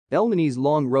Elneny's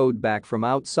long road back from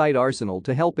outside Arsenal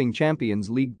to helping Champions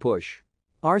League push.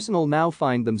 Arsenal now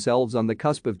find themselves on the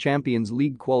cusp of Champions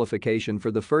League qualification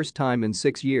for the first time in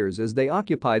 6 years as they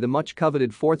occupy the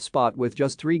much-coveted fourth spot with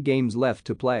just 3 games left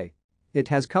to play. It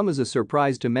has come as a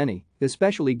surprise to many,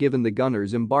 especially given the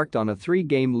Gunners embarked on a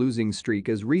 3-game losing streak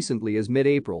as recently as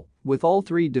mid-April, with all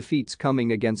 3 defeats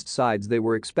coming against sides they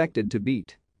were expected to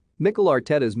beat. Mikel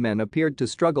Arteta's men appeared to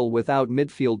struggle without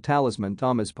midfield talisman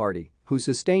Thomas Partey, who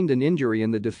sustained an injury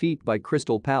in the defeat by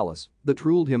Crystal Palace that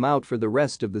ruled him out for the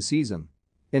rest of the season.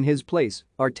 In his place,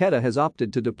 Arteta has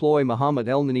opted to deploy Mohamed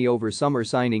Elneny over summer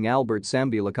signing Albert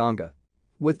Sambi Lokonga.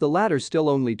 With the latter still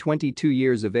only 22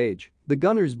 years of age, the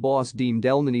Gunners' boss deemed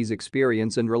Elneny's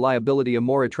experience and reliability a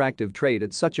more attractive trait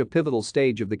at such a pivotal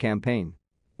stage of the campaign.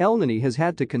 Elneny has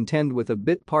had to contend with a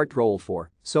bit-part role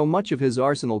for so much of his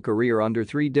Arsenal career under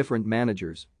 3 different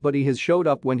managers, but he has showed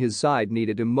up when his side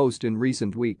needed him most in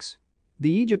recent weeks. The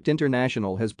Egypt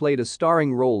international has played a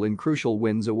starring role in crucial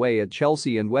wins away at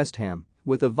Chelsea and West Ham,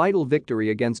 with a vital victory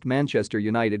against Manchester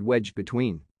United wedged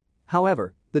between.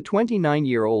 However, the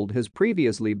 29-year-old has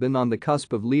previously been on the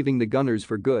cusp of leaving the Gunners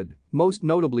for good, most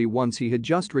notably once he had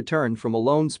just returned from a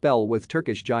loan spell with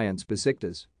Turkish giants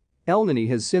Besiktas. Elneny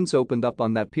has since opened up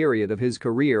on that period of his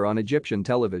career on Egyptian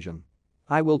television.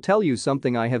 "I will tell you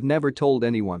something I have never told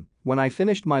anyone. When I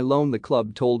finished my loan, the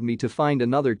club told me to find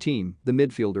another team," the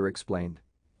midfielder explained.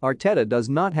 "Arteta does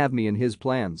not have me in his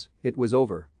plans, it was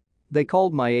over. They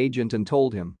called my agent and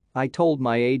told him. I told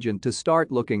my agent to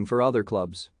start looking for other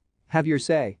clubs. Have your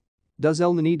say. Does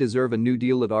Elneny deserve a new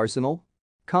deal at Arsenal?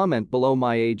 Comment below.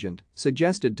 My agent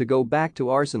suggested to go back to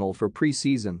Arsenal for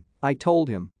pre-season. I told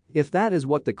him, if that is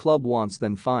what the club wants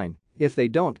then fine, if they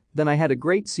don't, then I had a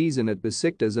great season at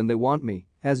Besiktas and they want me,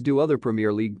 as do other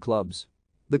Premier League clubs.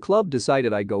 The club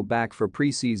decided I go back for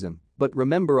pre-season, but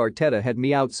remember Arteta had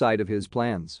me outside of his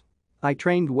plans. I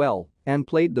trained well and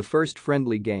played the first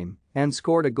friendly game and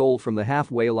scored a goal from the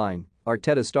halfway line.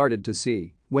 Arteta started to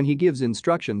see, when he gives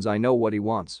instructions I know what he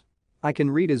wants. I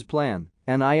can read his plan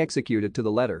and I execute it to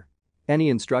the letter. Any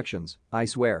instructions, I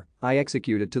swear, I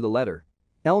execute it to the letter."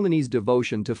 Elneny's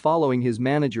devotion to following his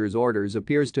manager's orders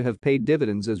appears to have paid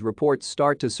dividends as reports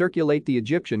start to circulate the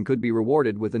Egyptian could be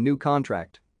rewarded with a new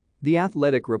contract. The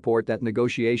Athletic report that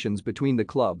negotiations between the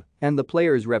club and the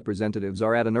players' representatives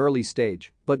are at an early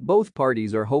stage, but both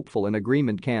parties are hopeful an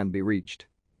agreement can be reached.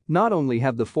 Not only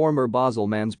have the former Basel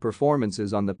man's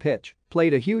performances on the pitch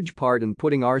played a huge part in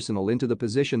putting Arsenal into the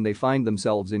position they find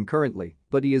themselves in currently,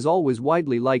 but he is always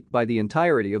widely liked by the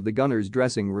entirety of the Gunners'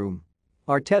 dressing room.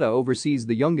 Arteta oversees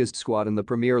the youngest squad in the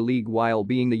Premier League while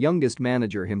being the youngest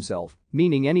manager himself,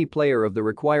 meaning any player of the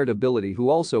required ability who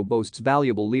also boasts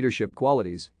valuable leadership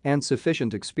qualities and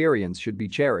sufficient experience should be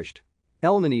cherished.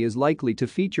 Elneny is likely to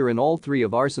feature in all 3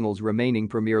 of Arsenal's remaining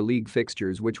Premier League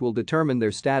fixtures, which will determine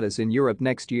their status in Europe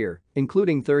next year,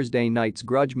 including Thursday night's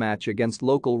grudge match against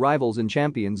local rivals and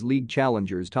Champions League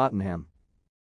challengers Tottenham.